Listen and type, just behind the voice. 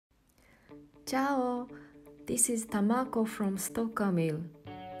Ciao! This is Tamako from Stokkermill.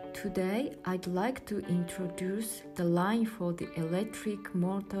 Today I'd like to introduce the line for the electric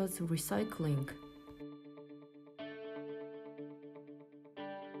motors recycling.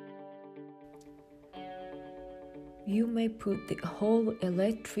 You may put the whole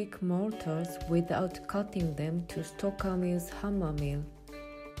electric motors without cutting them to Stokkermill's hammer mill.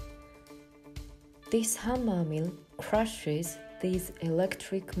 This hammer mill crushes these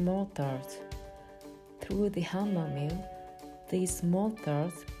electric motors. Through the hammer mill, these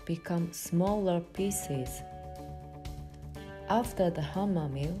motors become smaller pieces. After the hammer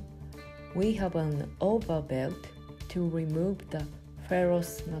mill, we have an overbelt to remove the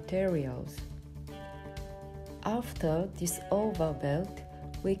ferrous materials. After this overbelt,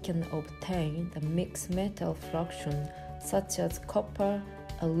 we can obtain the mixed metal fraction such as copper,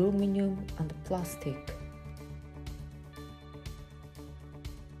 aluminum, and plastic.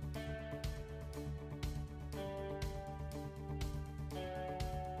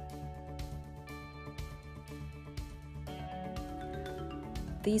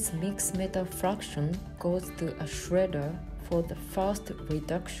 This mixed metal fraction goes to a shredder for the first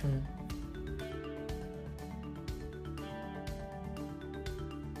reduction.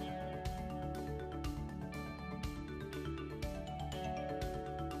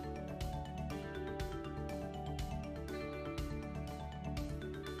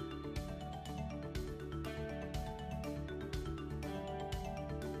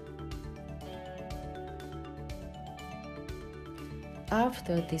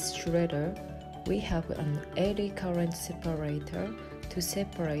 After this shredder, we have an eddy current separator to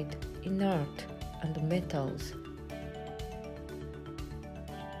separate inert and metals.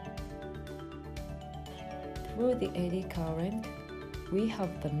 Through the eddy current, we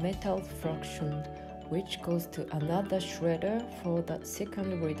have the metal fraction, which goes to another shredder for the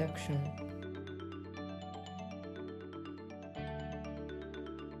second reduction.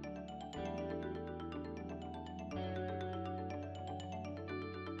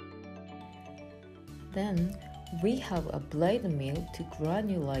 Then, we have a blade mill to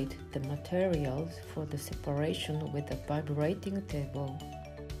granulate the materials for the separation with a vibrating table.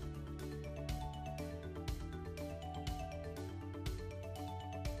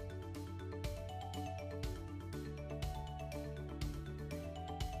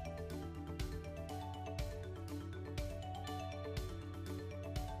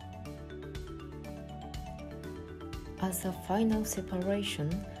 As a final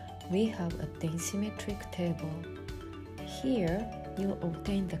separation, we have a densimetric table. Here, you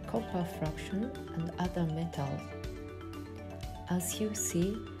obtain the copper fraction and other metals. As you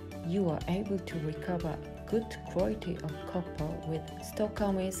see, you are able to recover good quality of copper with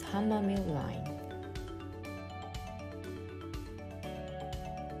Stokkermill's hammer mill line.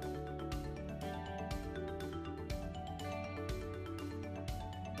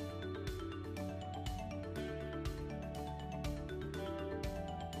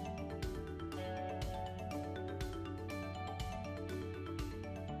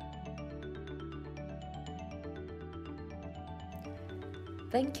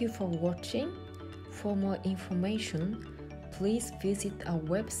 Thank you for watching. For more information, please visit our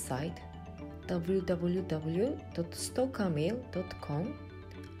website www.stokkermill.com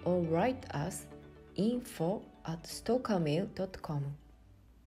or write us info@stokkermill.com.